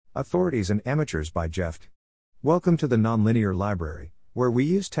Authorities and Amateurs by jefftk. Welcome to the Nonlinear Library, where we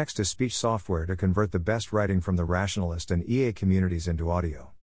use text-to-speech software to convert the best writing from the rationalist and EA communities into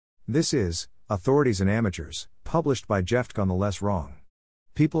audio. This is Authorities and Amateurs, published by jefftk on the Less Wrong.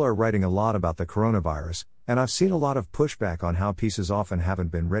 People are writing a lot about the coronavirus, and I've seen a lot of pushback on how pieces often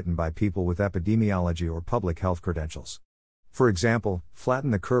haven't been written by people with epidemiology or public health credentials. For example,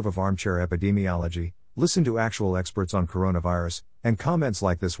 flatten the curve of armchair epidemiology, listen to actual experts on coronavirus, and comments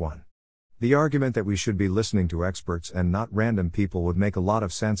like this one. The argument that we should be listening to experts and not random people would make a lot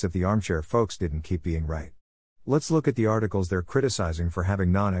of sense if the armchair folks didn't keep being right. Let's look at the articles they're criticizing for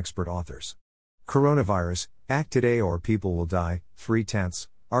having non-expert authors. Coronavirus, Act Today or People Will Die, 3/10,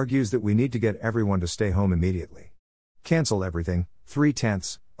 argues that we need to get everyone to stay home immediately. Cancel Everything,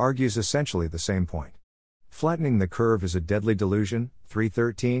 3/10, argues essentially the same point. Flattening the Curve is a Deadly Delusion,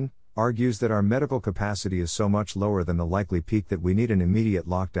 3/13, argues that our medical capacity is so much lower than the likely peak that we need an immediate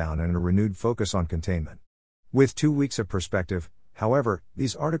lockdown and a renewed focus on containment. With 2 weeks of perspective, however,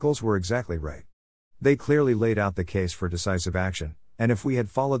 these articles were exactly right. They clearly laid out the case for decisive action, and if we had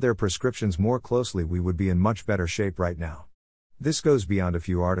followed their prescriptions more closely we would be in much better shape right now. This goes beyond a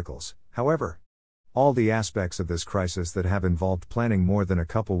few articles, however. All the aspects of this crisis that have involved planning more than a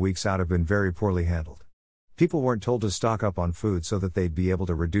couple weeks out have been very poorly handled. People weren't told to stock up on food so that they'd be able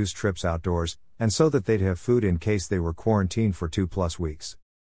to reduce trips outdoors, and so that they'd have food in case they were quarantined for 2+ weeks.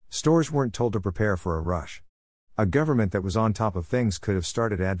 Stores weren't told to prepare for a rush. A government that was on top of things could have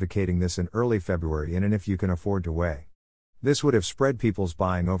started advocating this in early February in an if you can afford to way. This would have spread people's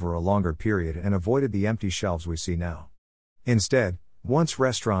buying over a longer period and avoided the empty shelves we see now. Instead, once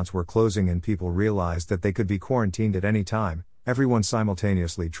restaurants were closing and people realized that they could be quarantined at any time, everyone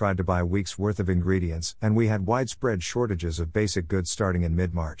simultaneously tried to buy a week's worth of ingredients, and we had widespread shortages of basic goods starting in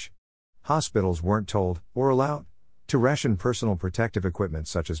mid-March. Hospitals weren't told, or allowed, to ration personal protective equipment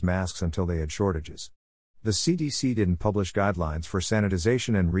such as masks until they had shortages. The CDC didn't publish guidelines for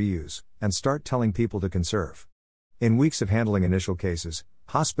sanitization and reuse, and start telling people to conserve. In weeks of handling initial cases,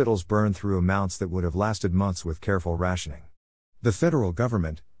 hospitals burned through amounts that would have lasted months with careful rationing. The federal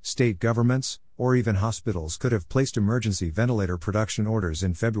government, state governments, or even hospitals could have placed emergency ventilator production orders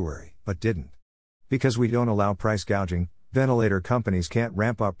in February, but didn't. Because we don't allow price gouging, ventilator companies can't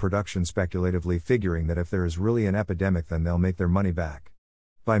ramp up production speculatively, figuring that if there is really an epidemic then they'll make their money back.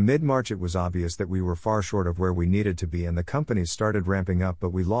 By mid-March it was obvious that we were far short of where we needed to be and the companies started ramping up, but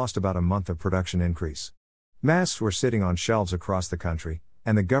we lost about a month of production increase. Masks were sitting on shelves across the country,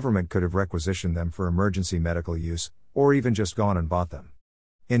 and the government could have requisitioned them for emergency medical use, or even just gone and bought them.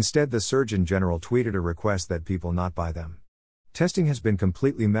 Instead, the Surgeon General tweeted a request that people not buy them. Testing has been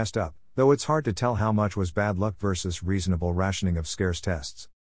completely messed up, though it's hard to tell how much was bad luck versus reasonable rationing of scarce tests.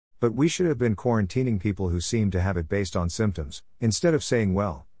 But we should have been quarantining people who seem to have it based on symptoms, instead of saying,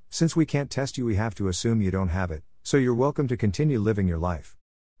 well, since we can't test you we have to assume you don't have it, so you're welcome to continue living your life.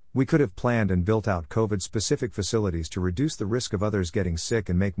 We could have planned and built out COVID-specific facilities to reduce the risk of others getting sick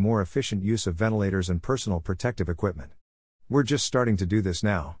and make more efficient use of ventilators and personal protective equipment. We're just starting to do this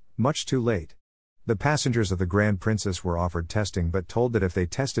now, much too late. The passengers of the Grand Princess were offered testing but told that if they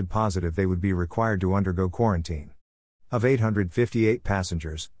tested positive they would be required to undergo quarantine. Of 858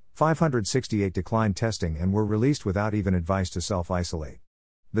 passengers, 568 declined testing and were released without even advice to self-isolate.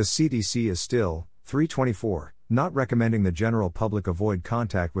 The CDC is still, 3/24, not recommending the general public avoid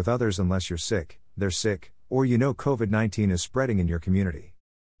contact with others unless you're sick, they're sick, or you know COVID-19 is spreading in your community.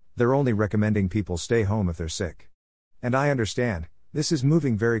 They're only recommending people stay home if they're sick. And I understand, this is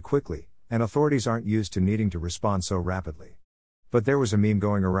moving very quickly, and authorities aren't used to needing to respond so rapidly. But there was a meme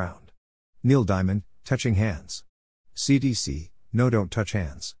going around. Neil Diamond, touching hands. CDC, no, don't touch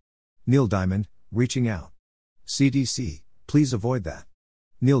hands. Neil Diamond, reaching out. CDC, please avoid that.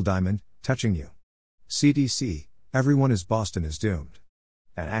 Neil Diamond, touching you. CDC, everyone is Boston is doomed.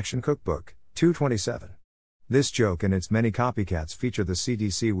 An Action Cookbook, 227. This joke and its many copycats feature the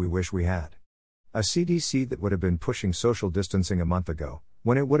CDC we wish we had. A CDC that would have been pushing social distancing a month ago,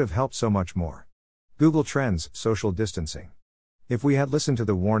 when it would have helped so much more. Google Trends, social distancing. If we had listened to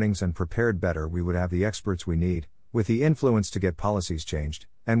the warnings and prepared better we would have the experts we need, with the influence to get policies changed,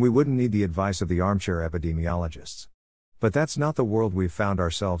 and we wouldn't need the advice of the armchair epidemiologists. But that's not the world we've found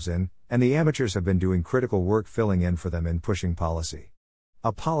ourselves in, and the amateurs have been doing critical work filling in for them in pushing policy.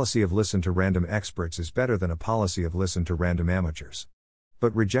 A policy of listen to random experts is better than a policy of listen to random amateurs.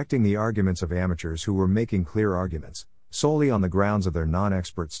 But rejecting the arguments of amateurs who were making clear arguments, solely on the grounds of their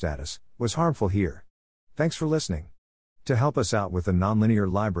non-expert status, was harmful here. Thanks for listening. To help us out with the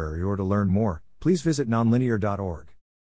Nonlinear Library or to learn more, please visit nonlinear.org.